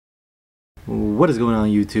What is going on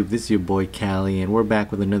YouTube? This is your boy Callie and we're back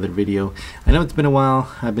with another video. I know it's been a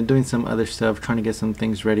while. I've been doing some other stuff, trying to get some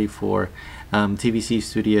things ready for TVC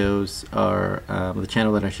Studios, or the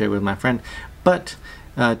channel that I share with my friend. But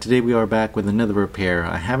today we are back with another repair.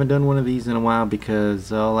 I haven't done one of these in a while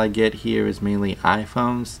because all I get here is mainly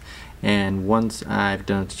iPhones, and once I've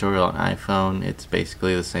done a tutorial on iPhone, it's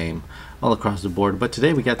basically the same all across the board. But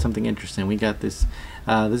today we got something interesting. We got this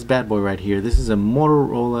this bad boy right here. This is a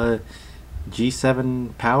Moto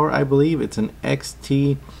G7 Power, I believe. It's an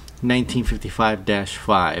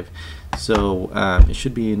XT1955-5. So it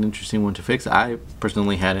should be an interesting one to fix. I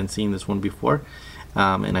personally hadn't seen this one before,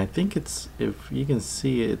 and I think it's, if you can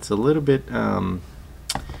see, it's a little bit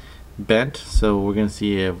bent. So we're gonna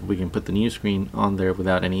see if we can put the new screen on there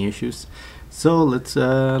without any issues. So let's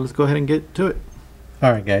go ahead and get to it.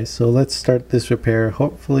 All right, guys. So let's start this repair.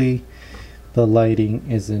 Hopefully, the lighting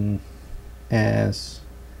isn't as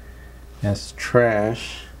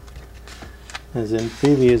trash as in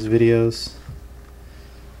previous videos,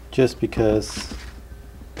 just because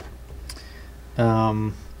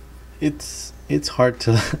it's hard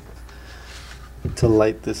to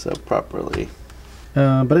light this up properly.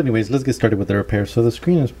 But anyways, let's get started with the repair. So the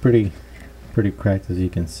screen is pretty cracked, as you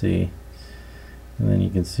can see, and then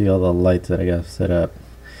you can see all the lights that I got set up.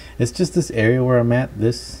 It's just this area where I'm at,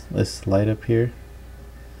 this light up here.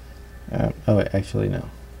 Oh wait, actually no,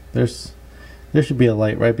 there should be a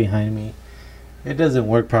light right behind me. It doesn't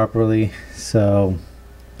work properly, so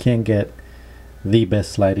can't get the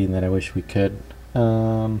best lighting that I wish we could.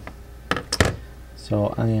 So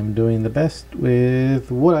I am doing the best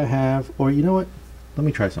with what I have, or you know what, let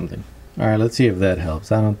me try something. Alright, let's see if that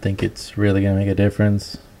helps. I don't think it's really gonna make a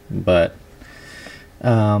difference, but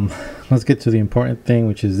let's get to the important thing,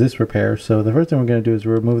 which is this repair. So the first thing we're gonna do is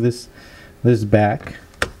remove this back.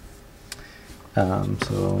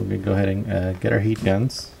 So we're gonna go ahead and get our heat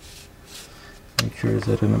guns, make sure it's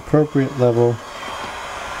at an appropriate level,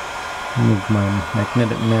 move my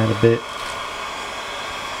magnetic mat a bit.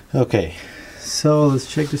 Okay, so let's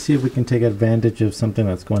check to see if we can take advantage of something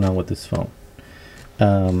that's going on with this phone.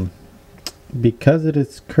 Because it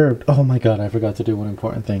is curved, oh my god, I forgot to do one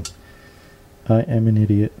important thing. I am an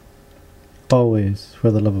idiot. Always,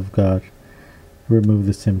 for the love of God, remove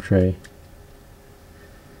the SIM tray.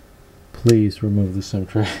 Please remove the SIM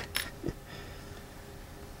tray.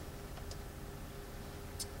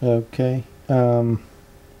 Okay. Let's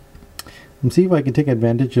see if I can take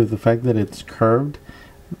advantage of the fact that it's curved.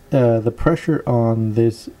 The pressure on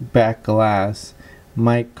this back glass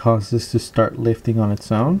might cause this to start lifting on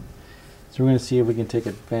its own. So we're going to see if we can take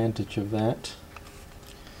advantage of that.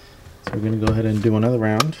 So we're going to go ahead and do another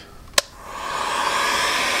round.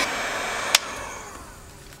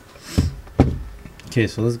 Okay,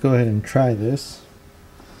 so let's go ahead and try this.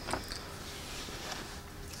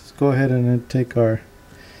 Let's go ahead and take our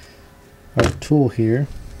tool here.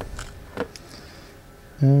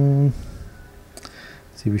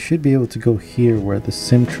 See, we should be able to go here where the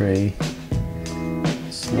SIM tray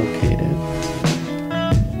is located.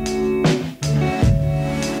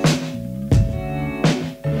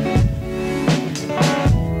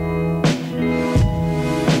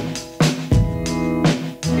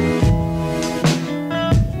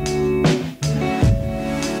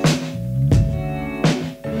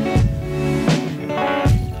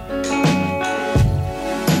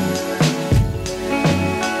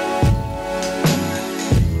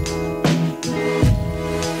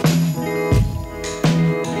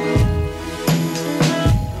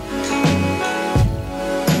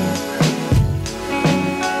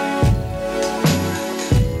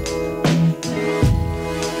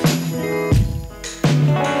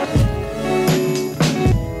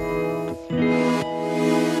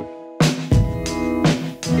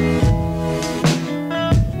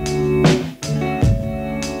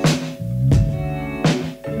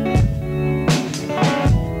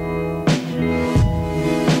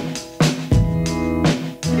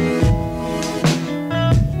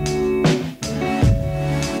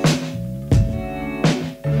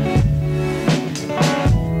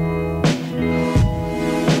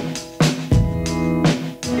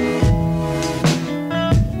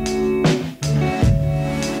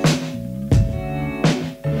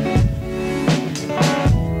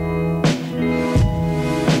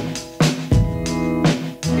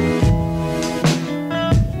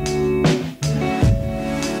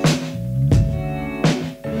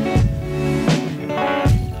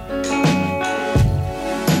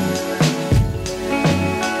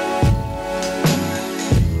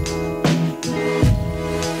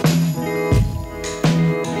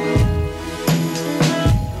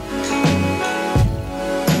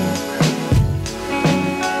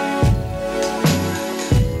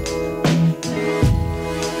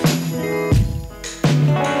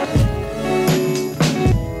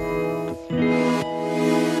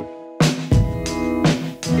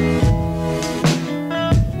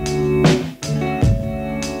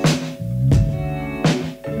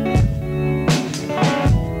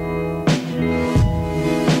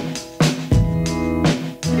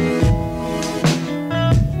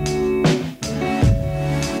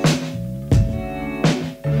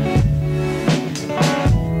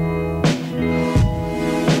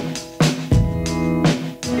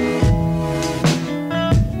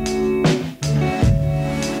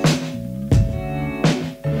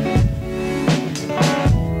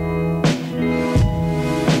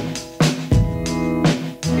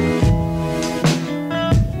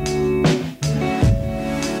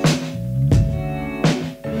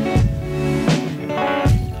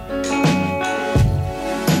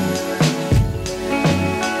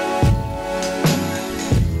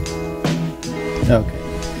 Okay.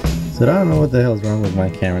 So I don't know what the hell's wrong with my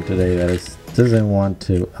camera today that it doesn't want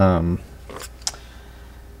to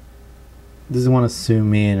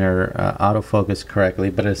zoom in or autofocus correctly,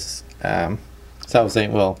 but it's so I was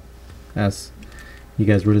saying, well, as you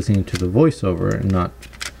guys were listening to the voiceover and not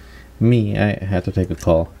me, I had to take a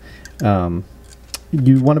call.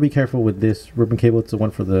 You want to be careful with this ribbon cable. It's the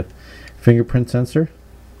one for the fingerprint sensor.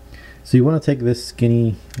 So you want to take this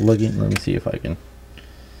skinny looking, let me see if I can,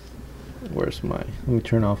 where's my, let me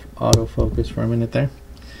turn off autofocus for a minute there.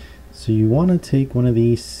 So you want to take one of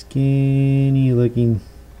these skinny looking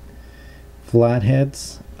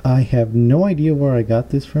flatheads. I have no idea where I got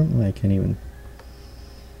this from. I can't even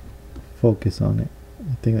focus on it.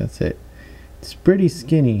 I think that's it. It's pretty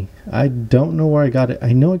skinny. I don't know where I got it.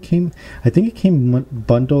 I know it came, I think it came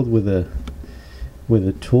bundled with a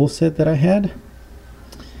tool set that I had,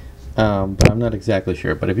 but I'm not exactly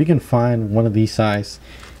sure. But if you can find one of these size,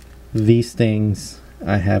 these things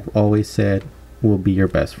I have always said will be your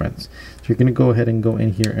best friends. So you're gonna go ahead and go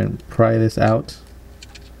in here and pry this out,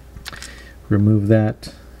 remove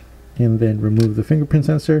that, and then remove the fingerprint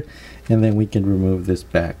sensor, and then we can remove this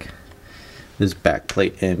back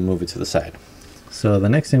plate and move it to the side. So the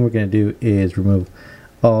next thing we're going to do is remove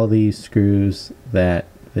all these screws that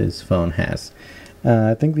this phone has.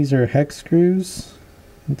 I think these are hex screws.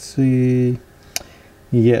 Let's see.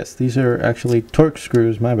 Yes, these are actually Torx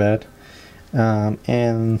screws, my bad.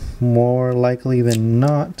 And more likely than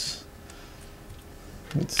not,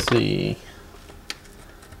 let's see.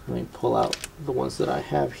 Let me pull out the ones that I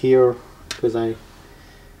have here because I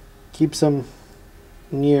keep some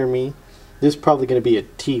near me. This is probably going to be a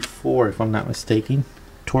T4 if I'm not mistaken.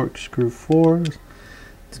 Torx screw 4.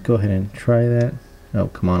 Let's go ahead and try that. Oh,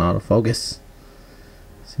 come on, autofocus.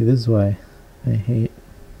 See, this is why I hate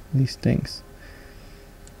these things.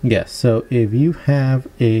 Yeah, so if you have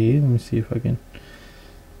a, let me see if I can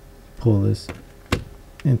pull this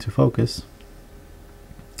into focus.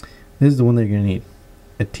 This is the one that you're going to need,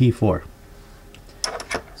 a T4.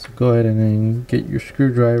 So go ahead and then get your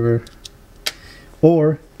screwdriver.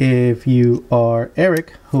 Or if you are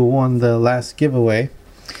Eric, who won the last giveaway,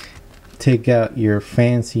 take out your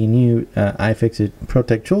fancy new iFixit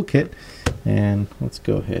Protect toolkit, and let's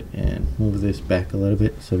go ahead and move this back a little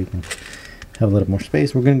bit so we can have a little more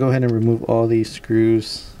space. We're going to go ahead and remove all these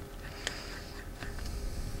screws.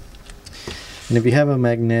 And if you have a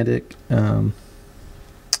magnetic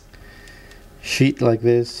sheet like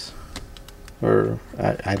this, or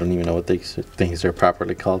I don't even know what these things are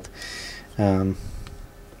properly called,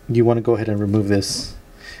 you want to go ahead and remove this,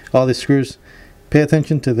 all these screws. Pay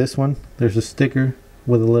attention to this one. There's a sticker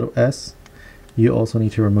with a little S. You also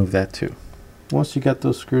need to remove that too. Once you got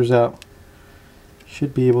those screws out, you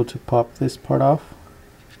should be able to pop this part off.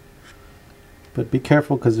 But be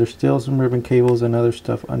careful because there's still some ribbon cables and other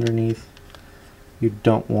stuff underneath you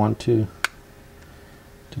don't want to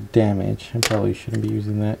damage. I probably shouldn't be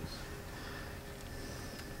using that.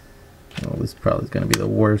 Oh, this probably is going to be the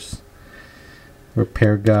worst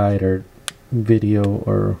repair guide or video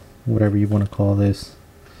or whatever you want to call this.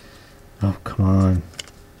 Oh, come on.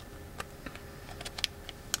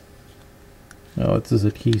 Oh, it's this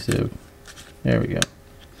adhesive. There we go.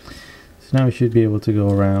 So now we should be able to go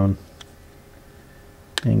around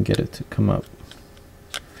and get it to come up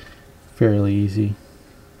fairly easy.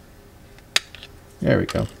 There we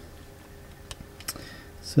go.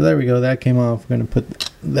 So there we go, that came off. We're going to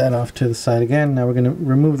put that off to the side again. Now we're going to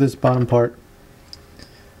remove this bottom part.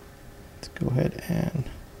 Let's go ahead and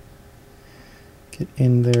get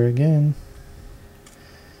in there again.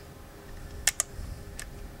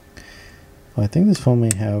 Oh, I think this phone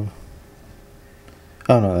may have,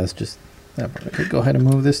 oh no, that's just that part. Okay, go ahead and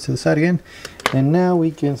move this to the side again. And now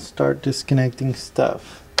we can start disconnecting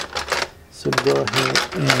stuff. So go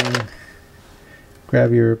ahead and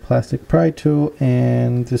grab your plastic pry tool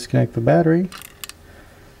and disconnect the battery,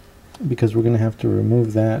 because we're going to have to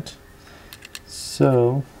remove that.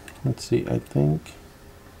 So let's see, I think,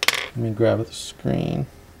 let me grab the screen.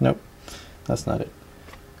 Nope, that's not it.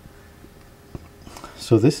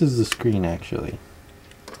 So this is the screen actually.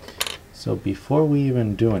 So before we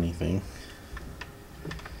even do anything,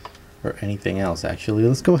 or anything else actually,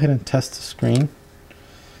 let's go ahead and test the screen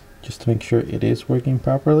just to make sure it is working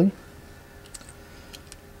properly.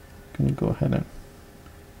 I'm going to go ahead and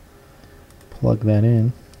plug that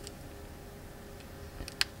in.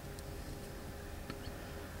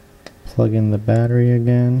 Plug in the battery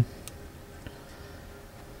again.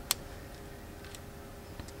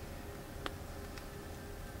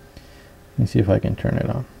 Let me see if I can turn it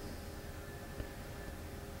on.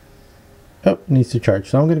 Oh, it needs to charge.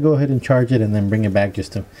 So I'm going to go ahead and charge it and then bring it back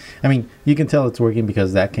just to, I mean, you can tell it's working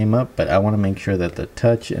because that came up, but I want to make sure that the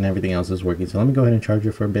touch and everything else is working. So let me go ahead and charge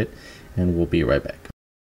it for a bit and we'll be right back.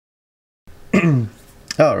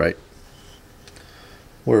 All right.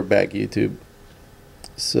 We're back, YouTube.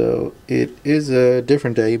 So it is a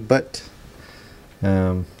different day, but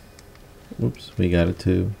oops, we got it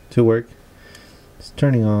to work. It's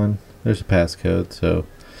turning on. There's a passcode, so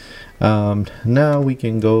now we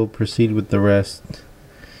can go proceed with the rest,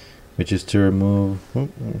 which is to remove,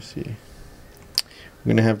 let me see,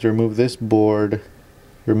 we're gonna have to remove this board,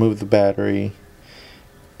 remove the battery,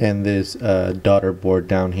 and this daughter board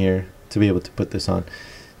down here to be able to put this on.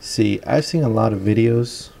 See, I've seen a lot of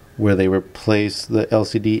videos where they replace the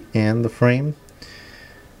LCD and the frame,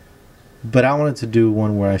 but I wanted to do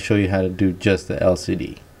one where I show you how to do just the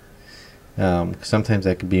LCD. Sometimes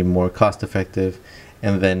that could be more cost effective,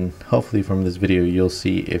 and then hopefully from this video you'll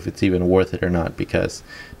see if it's even worth it or not, because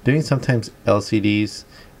doing sometimes LCDs,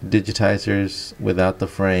 digitizers without the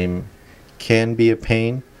frame can be a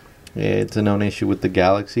pain. It's a known issue with the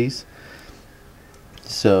Galaxies.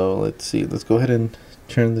 So let's see, let's go ahead and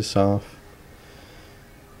turn this off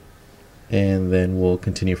and then we'll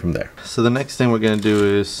continue from there. So the next thing we're going to do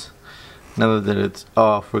is, now that it's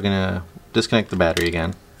off, we're going to disconnect the battery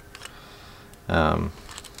again.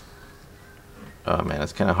 Oh man,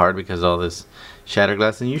 it's kind of hard because of all this shattered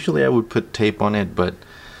glass, and usually I would put tape on it, but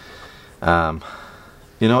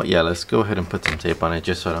you know what, yeah, let's go ahead and put some tape on it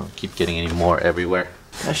just so I don't keep getting any more everywhere.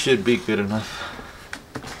 That should be good enough.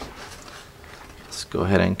 Let's go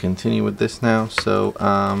ahead and continue with this now. So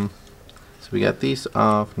so we got these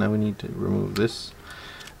off. Now we need to remove this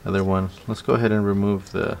other one. Let's go ahead and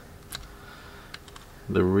remove the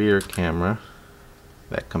rear camera.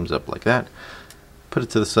 That comes up like that. Put it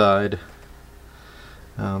to the side.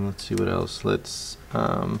 Let's see what else. Let's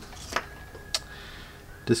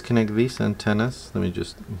disconnect these antennas. Let me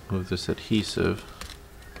just move this adhesive.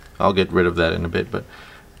 I'll get rid of that in a bit, but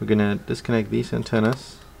we're gonna disconnect these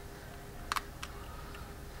antennas.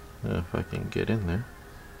 If I can get in there.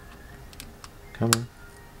 Come on.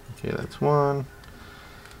 Okay, that's 1,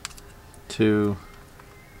 2.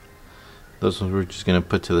 Those ones we're just gonna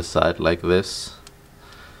put to the side like this.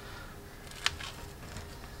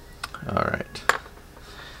 Alright.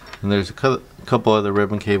 And there's a couple other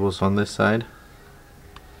ribbon cables on this side.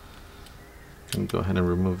 And go ahead and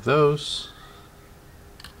remove those.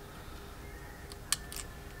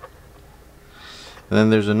 And then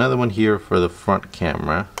there's another one here for the front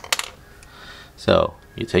camera. So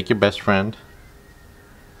you take your best friend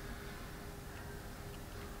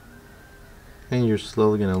and you're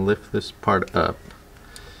slowly going to lift this part up.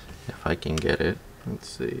 If I can get it. Let's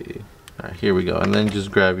see. Alright, here we go. And then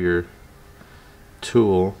just grab your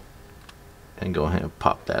tool and go ahead and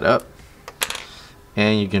pop that up.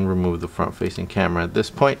 And you can remove the front facing camera at this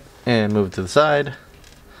point and move it to the side.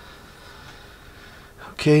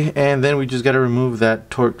 Okay, and then we just got to remove that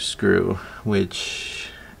torque screw, which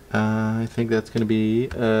I think that's going to be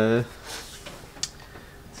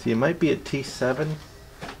see, it might be a T7.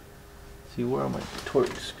 See, where are my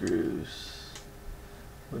torque screws?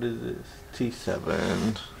 What is this?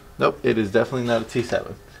 T7. Nope, it is definitely not a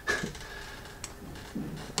T7.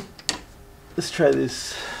 Let's try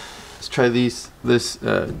this. Let's try this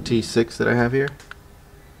T6 that I have here.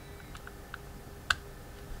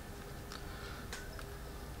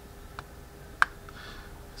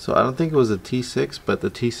 So I don't think it was a T6, but the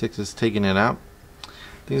T6 is taking it out. I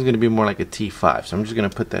think it's going to be more like a T5. So I'm just going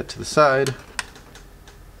to put that to the side.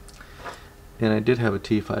 And I did have a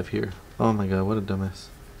T5 here. Oh my god, what a dumbass.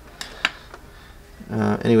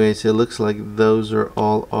 Anyways, it looks like those are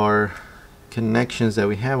all our connections that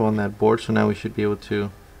we have on that board. So now we should be able to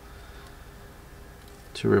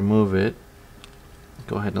remove it.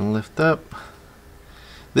 Go ahead and lift up.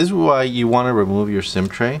 This is why you want to remove your SIM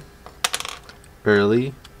tray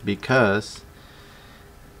early, because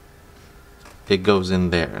it goes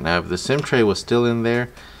in there. Now if the SIM tray was still in there,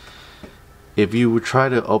 if you would try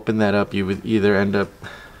to open that up, you would either end up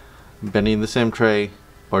bending the SIM tray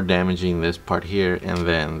or damaging this part here, and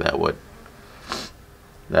then that would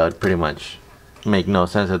pretty much make no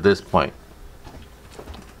sense at this point.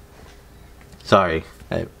 Sorry,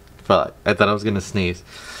 I thought I was gonna sneeze.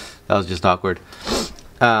 That was just awkward.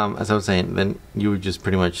 As I was saying, then you would just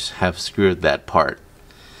pretty much have screwed that part.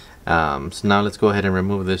 So now let's go ahead and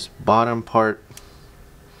remove this bottom part.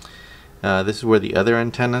 This is where the other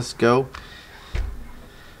antennas go.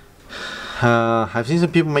 I've seen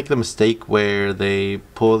some people make the mistake where they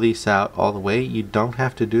pull these out all the way. You don't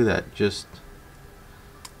have to do that. Just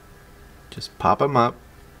pop them up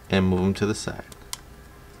and move them to the side.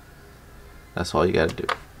 That's all you gotta do.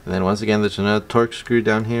 And then once again, there's another torque screw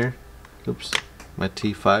down here. Oops, my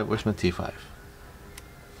T5. Where's my T5?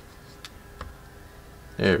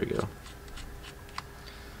 There we go.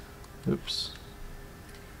 Oops.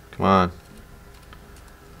 Come on.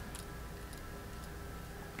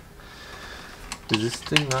 Is this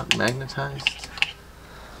thing not magnetized?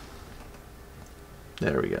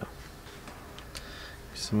 There we go.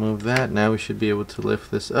 Just move that. Now we should be able to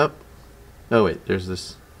lift this up. Oh wait, there's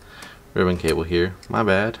this ribbon cable here. My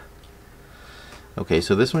bad. Okay,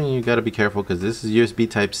 so this one you gotta be careful because this is USB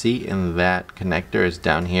Type C and that connector is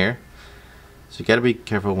down here. So you gotta be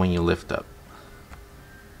careful when you lift up.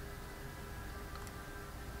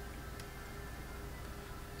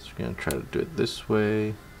 So we're gonna try to do it this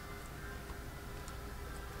way.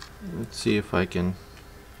 Let's see if I can.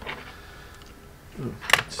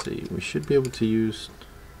 Let's see, we should be able to use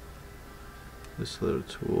this little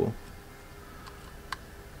tool.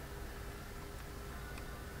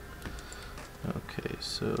 Okay,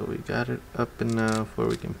 so we got it up enough where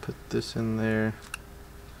we can put this in there.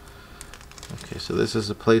 Okay, so this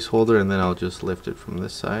is a placeholder and then I'll just lift it from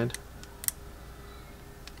this side.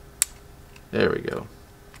 There we go.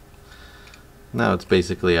 Now it's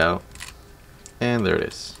basically out. And there it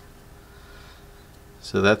is.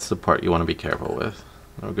 So that's the part you want to be careful with.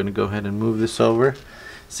 Now we're going to go ahead and move this over.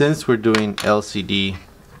 Since we're doing LCD,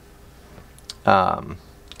 only,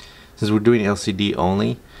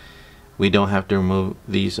 we don't have to remove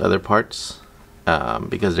these other parts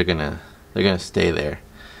because they're gonna stay there.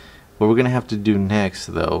 What we're gonna have to do next,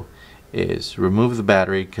 though, is remove the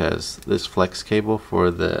battery because this flex cable for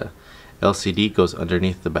the LCD goes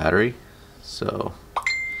underneath the battery. So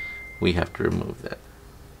we have to remove that.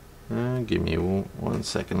 Give me 1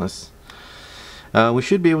 second. We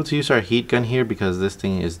should be able to use our heat gun here because this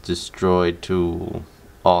thing is destroyed to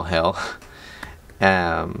all hell.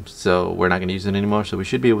 So we're not going to use it anymore. So we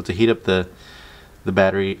should be able to heat up the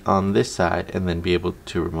battery on this side and then be able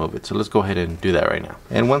to remove it. So let's go ahead and do that right now.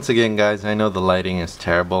 And once again, guys, I know the lighting is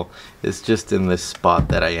terrible. It's just in this spot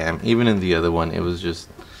that I am. Even in the other one, it was just.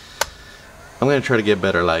 I'm going to try to get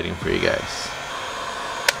better lighting for you guys.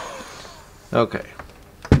 Okay.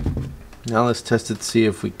 Now let's test it to see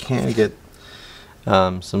if we can get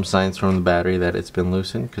some signs from the battery that it's been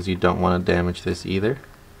loosened, because you don't want to damage this either.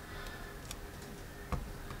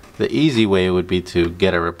 The easy way would be to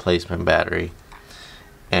get a replacement battery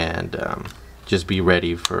and just be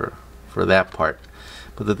ready for that part.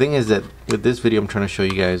 But the thing is that with this video I'm trying to show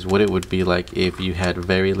you guys what it would be like if you had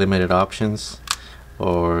very limited options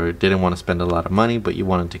or didn't want to spend a lot of money but you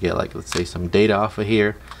wanted to get, like, let's say some data off of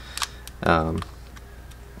here.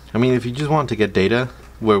 I mean, if you just wanted to get data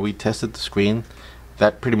where we tested the screen,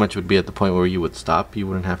 that pretty much would be at the point where you would stop. You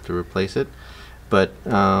wouldn't have to replace it. But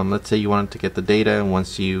let's say you wanted to get the data, and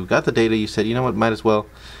once you got the data you said, you know what, might as well,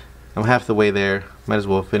 I'm half the way there, might as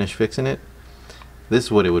well finish fixing it. This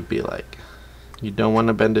is what it would be like. You don't want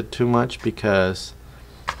to bend it too much because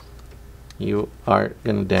you are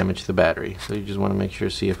going to damage the battery. So you just want to make sure,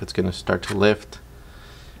 see if it's going to start to lift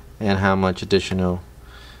and how much additional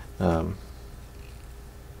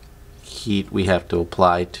heat we have to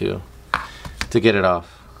apply to get it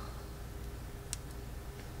off.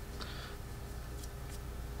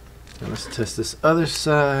 And let's test this other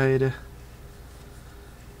side.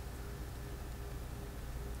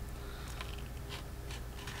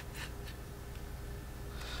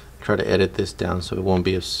 Try to edit this down so it won't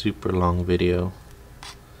be a super long video,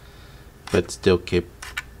 but still keep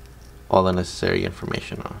all the necessary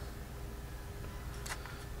information on.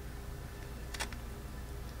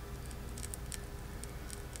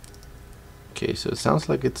 Okay, so it sounds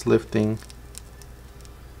like it's lifting.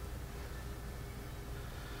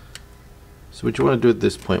 So what you want to do at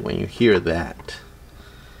this point when you hear that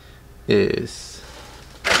is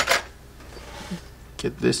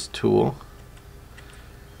get this tool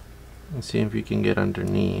and see if you can get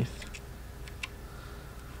underneath.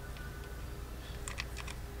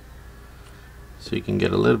 So you can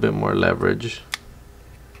get a little bit more leverage.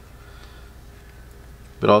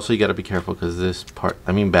 But also you got to be careful because this part,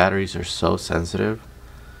 I mean, batteries are so sensitive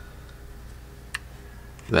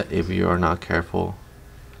that if you are not careful,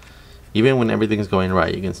 even when everything's going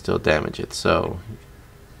right, you can still damage it. So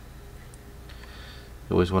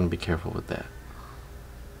you always want to be careful with that.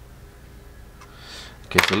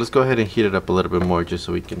 Okay, so let's go ahead and heat it up a little bit more just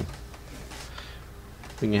so we can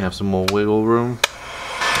have some more wiggle room.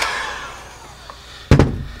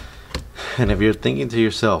 And if you're thinking to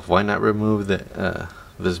yourself, why not remove the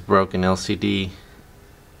this broken LCD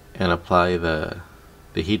and apply the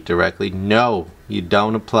heat directly? No, you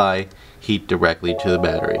don't apply heat directly to the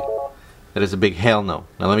battery. That is a big hell no.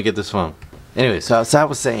 Now let me get this phone. Anyway, so as I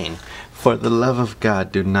was saying, for the love of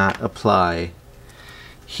God, do not apply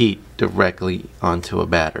heat directly onto a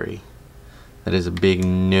battery. That is a big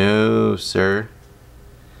no, sir.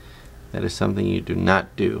 That is something you do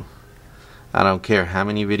not do. I don't care how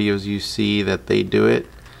many videos you see that they do it.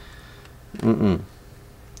 That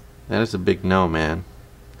is a big no, man.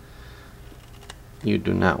 You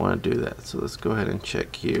do not want to do that. So let's go ahead and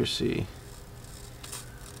check here, see.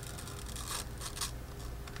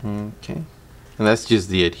 Okay. And that's just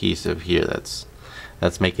the adhesive here that's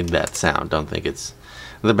making that sound. Don't think it's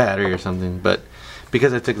the battery or something. But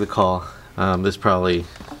because I took the call, this probably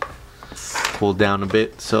cooled down a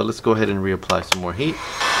bit. So let's go ahead and reapply some more heat.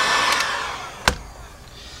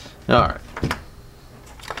 Alright.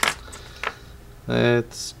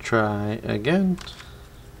 Let's try again.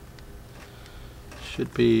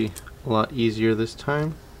 Should be a lot easier this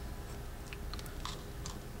time.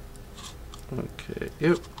 Okay,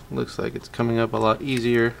 yep, looks like it's coming up a lot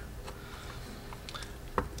easier.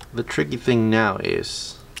 The tricky thing now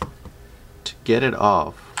is to get it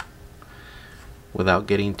off without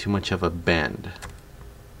getting too much of a bend.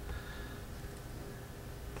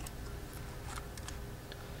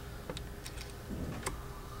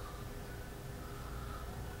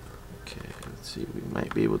 Okay, let's see, we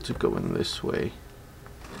might be able to go in this way.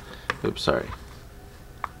 Oops, sorry.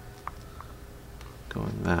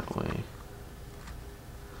 Going that way.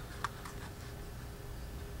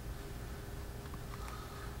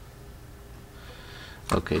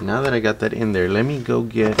 Okay, now that I got that in there, let me go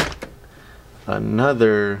get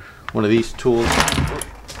another one of these tools.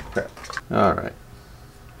 Alright,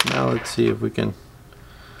 now let's see if we can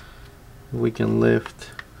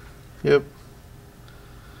lift. Yep,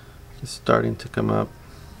 it's starting to come up.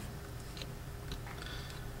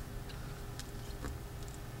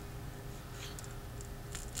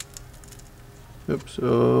 Oops,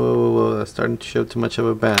 oh, that's starting to show too much of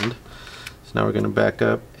a bend. So now we're going to back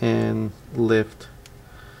up and lift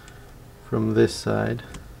from this side.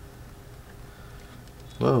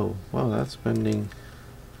 Whoa, wow, that's bending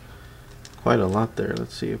quite a lot there.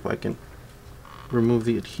 Let's see if I can remove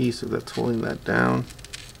the adhesive that's holding that down.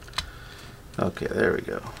 Okay, there we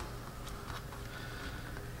go.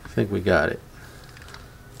 I think we got it.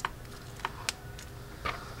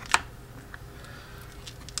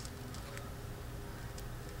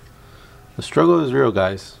 The struggle is real,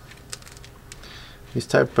 guys. These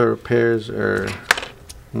type of repairs are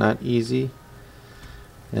not easy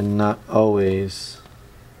and not always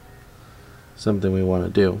something we want to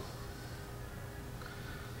do.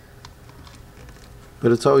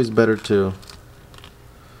 But it's always better to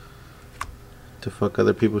fuck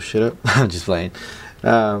other people's shit up. I'm just playing.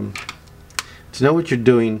 To know what you're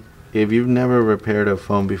doing, if you've never repaired a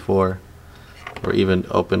phone before or even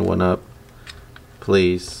opened one up,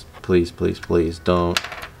 please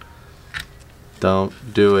don't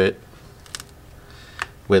do it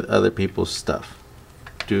with other people's stuff.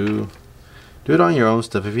 Do it on your own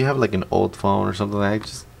stuff. If you have like an old phone or something like that,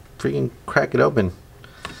 just freaking crack it open.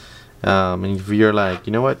 And if you're like,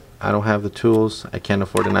 you know what, I don't have the tools, I can't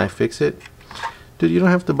afford an iFixit, dude, you don't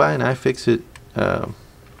have to buy an iFixit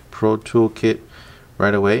Pro Tool Kit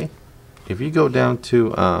right away. If you go down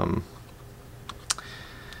to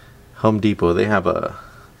Home Depot, they have a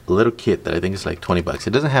little kit that I think is like 20 bucks.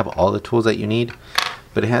 It doesn't have all the tools that you need,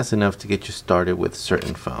 but it has enough to get you started with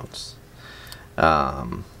certain phones.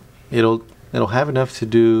 It'll have enough to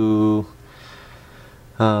do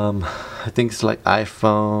I think it's like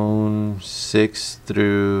iPhone 6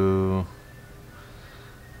 through,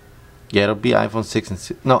 yeah, it'll be iPhone 6 and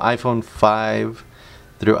iPhone 5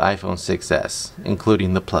 through iPhone 6s,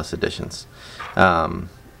 including the Plus editions.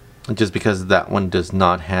 Just because that one does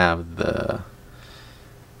not have the,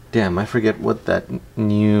 damn, I forget what that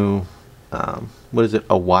new, what is it,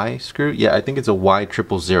 a Y screw? Yeah, I think it's a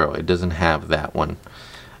Y000. It doesn't have that one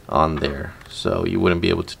on there, so you wouldn't be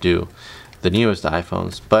able to do the newest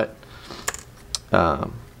iPhones, but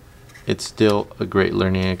it's still a great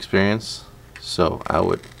learning experience, so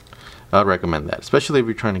I'd recommend that, especially if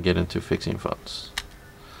you're trying to get into fixing phones.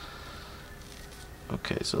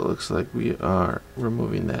 Okay, so it looks like we are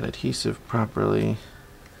removing that adhesive properly.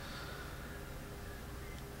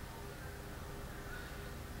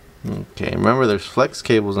 Okay, remember there's flex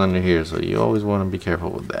cables under here, so you always want to be careful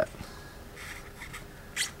with that.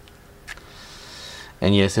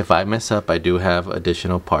 And yes, if I mess up, I do have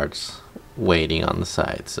additional parts waiting on the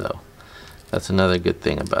side, so that's another good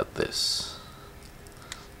thing about this.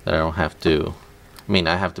 That I don't have to, I mean,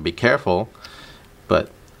 I have to be careful, but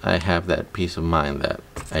I have that peace of mind that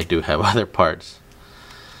I do have other parts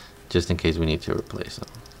just in case we need to replace them.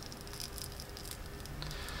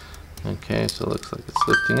 Okay, so it looks like it's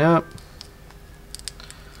lifting up.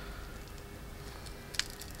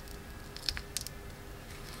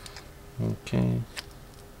 Okay.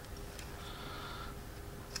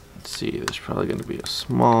 Let's see, there's probably going to be a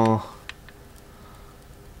small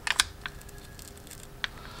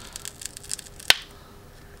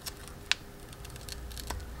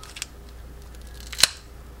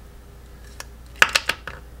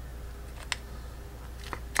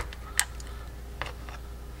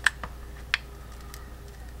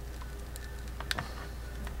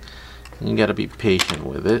you got to be patient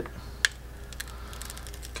with it,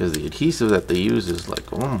 because the adhesive that they use is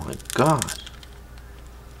like, oh my god.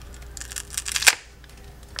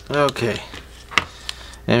 Okay,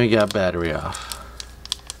 and we got battery off.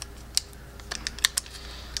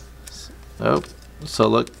 Oh, so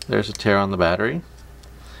look, there's a tear on the battery,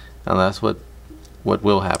 and that's what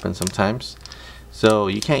will happen sometimes. So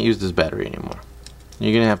you can't use this battery anymore.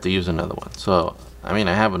 You're gonna have to use another one. So I mean,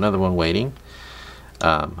 I have another one waiting.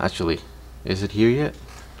 Actually, is it here yet?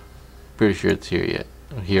 Pretty sure it's here yet.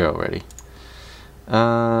 Here already.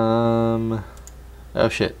 Oh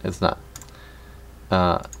shit, it's not.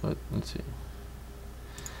 Let's see.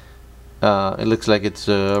 It looks like it's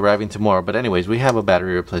arriving tomorrow, but anyways, we have a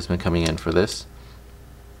battery replacement coming in for this.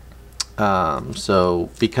 So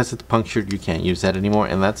because it's punctured, you can't use that anymore,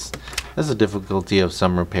 and that's the difficulty of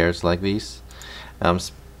some repairs like these,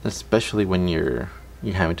 especially when you're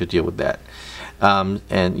having to deal with that.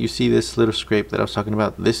 And you see this little scrape that I was talking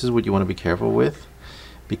about? This is what you want to be careful with,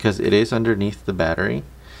 because it is underneath the battery.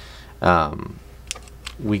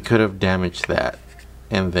 We could have damaged that,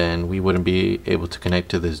 and then we wouldn't be able to connect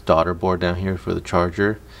to this daughter board down here for the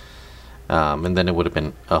charger, and then it would have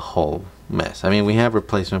been a whole mess. I mean, we have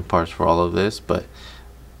replacement parts for all of this, but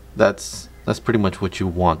that's pretty much what you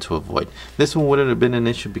want to avoid. This one wouldn't have been an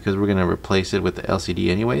issue because we're going to replace it with the LCD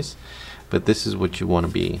anyways, but this is what you want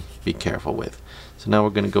to be careful with. So now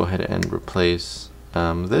we're going to go ahead and replace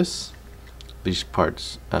these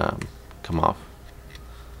parts come off,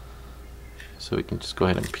 so we can just go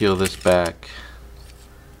ahead and peel this back.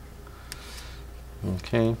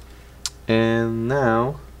 Okay, and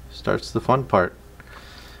now starts the fun part,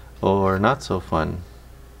 or not so fun.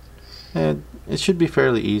 And it should be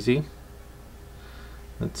fairly easy.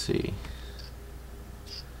 Let's see.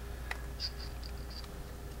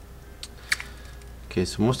 Okay,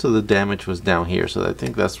 so most of the damage was down here, so I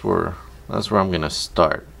think that's where I'm gonna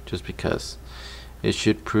start, just because it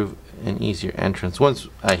should prove an easier entrance once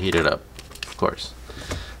I heat it up, of course.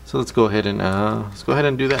 So let's go ahead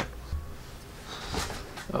and do that.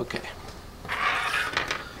 Okay.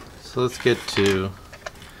 So let's get to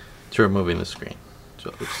removing the screen.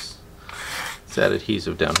 So let's add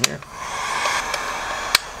adhesive down here.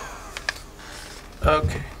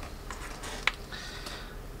 Okay.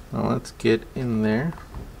 Now let's get in there.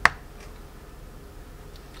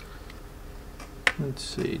 Let's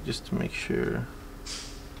see, just to make sure.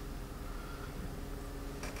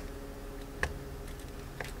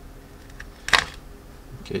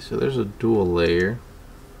 Okay, so there's a dual layer.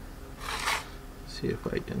 Let's see if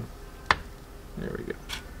I can. There we go.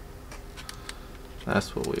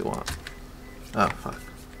 That's what we want. Oh, fuck.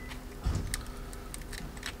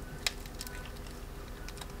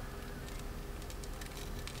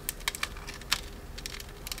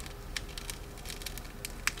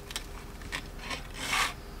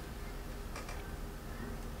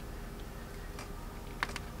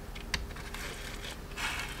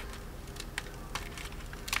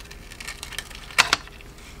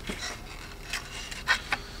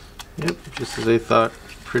 Yep, just as I thought,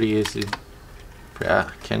 pretty easy. I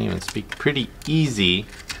can't even speak. Pretty easy.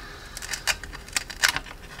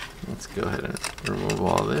 Let's go ahead and remove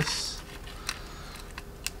all this.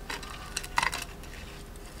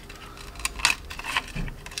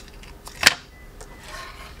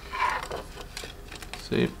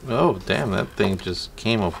 See? Oh, damn, that thing just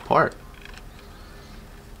came apart.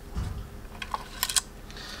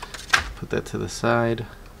 Put that to the side.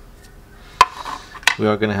 We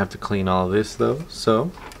are going to have to clean all of this though,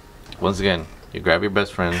 so once again, you grab your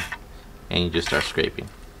best friend and you just start scraping.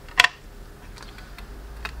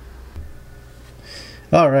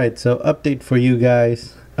 Alright, so update for you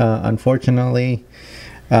guys. Unfortunately,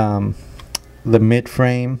 the mid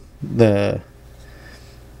frame, this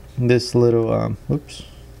little oops,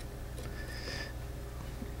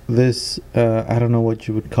 this I don't know what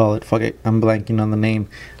you would call it, fuck it, I'm blanking on the name,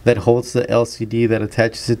 that holds the LCD that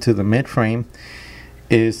attaches it to the mid frame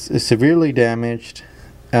is severely damaged,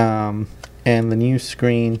 and the new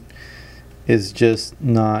screen is just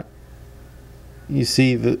not. You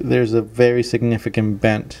see, there's a very significant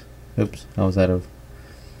bent. Oops, I was out of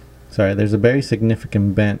sorry, there's a very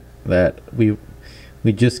significant bend that we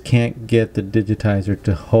just can't get the digitizer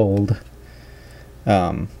to hold.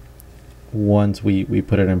 Once we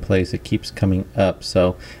put it in place, it keeps coming up.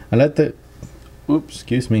 So I let the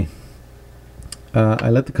I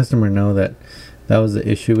let the customer know that that was the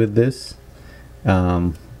issue with this,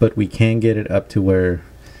 but we can get it up to where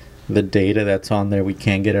the data that's on there, we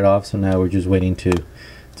can't get it off. So now we're just waiting to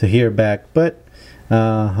hear back. But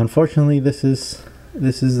unfortunately, this is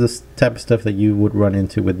the type of stuff that you would run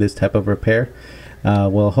into with this type of repair.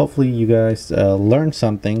 Well, hopefully you guys learned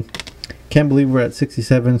something. Can't believe we're at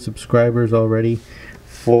 67 subscribers already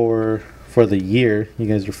for the year. You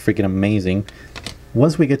guys are freaking amazing.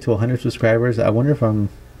 Once we get to 100 subscribers, I wonder if I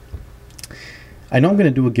know I'm going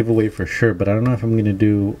to do a giveaway for sure, but I don't know if I'm going to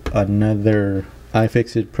do another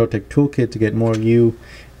iFixit ProTech Toolkit to get more of you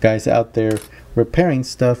guys out there repairing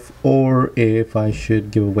stuff, or if I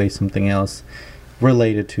should give away something else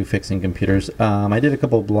related to fixing computers. I did a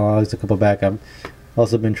couple of blogs, a couple back. I've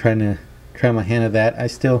also been trying to try my hand at that. I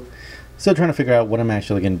still trying to figure out what I'm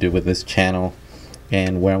actually going to do with this channel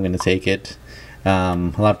and where I'm going to take it. A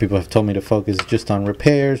lot of people have told me to focus just on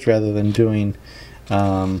repairs rather than doing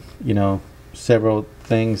you know, several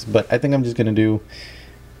things, but I think I'm just going to do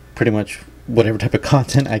pretty much whatever type of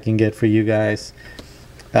content I can get for you guys,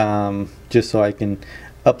 just so I can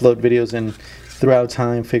upload videos and throughout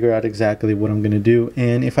time figure out exactly what I'm going to do.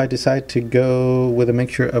 And if I decide to go with a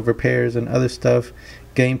mixture of repairs and other stuff,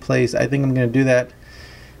 gameplays, I think I'm going to do that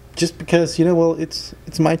just because, you know, well, it's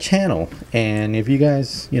my channel, and if you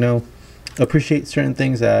guys, you know, appreciate certain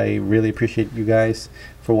things, I really appreciate you guys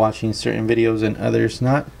for watching certain videos and others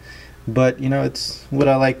not. But you know, it's what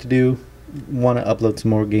I like to do. Want to upload some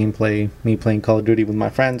more gameplay, me playing Call of Duty with my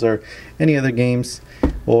friends or any other games,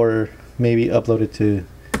 or maybe upload it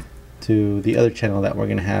to the other channel that we're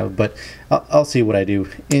gonna have. But I'll see what I do.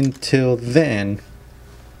 Until then,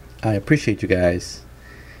 I appreciate you guys.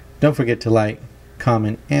 Don't forget to like,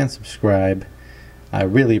 comment, and subscribe. I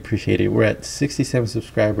really appreciate it. We're at 67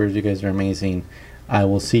 subscribers. You guys are amazing. I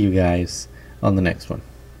will see you guys on the next one.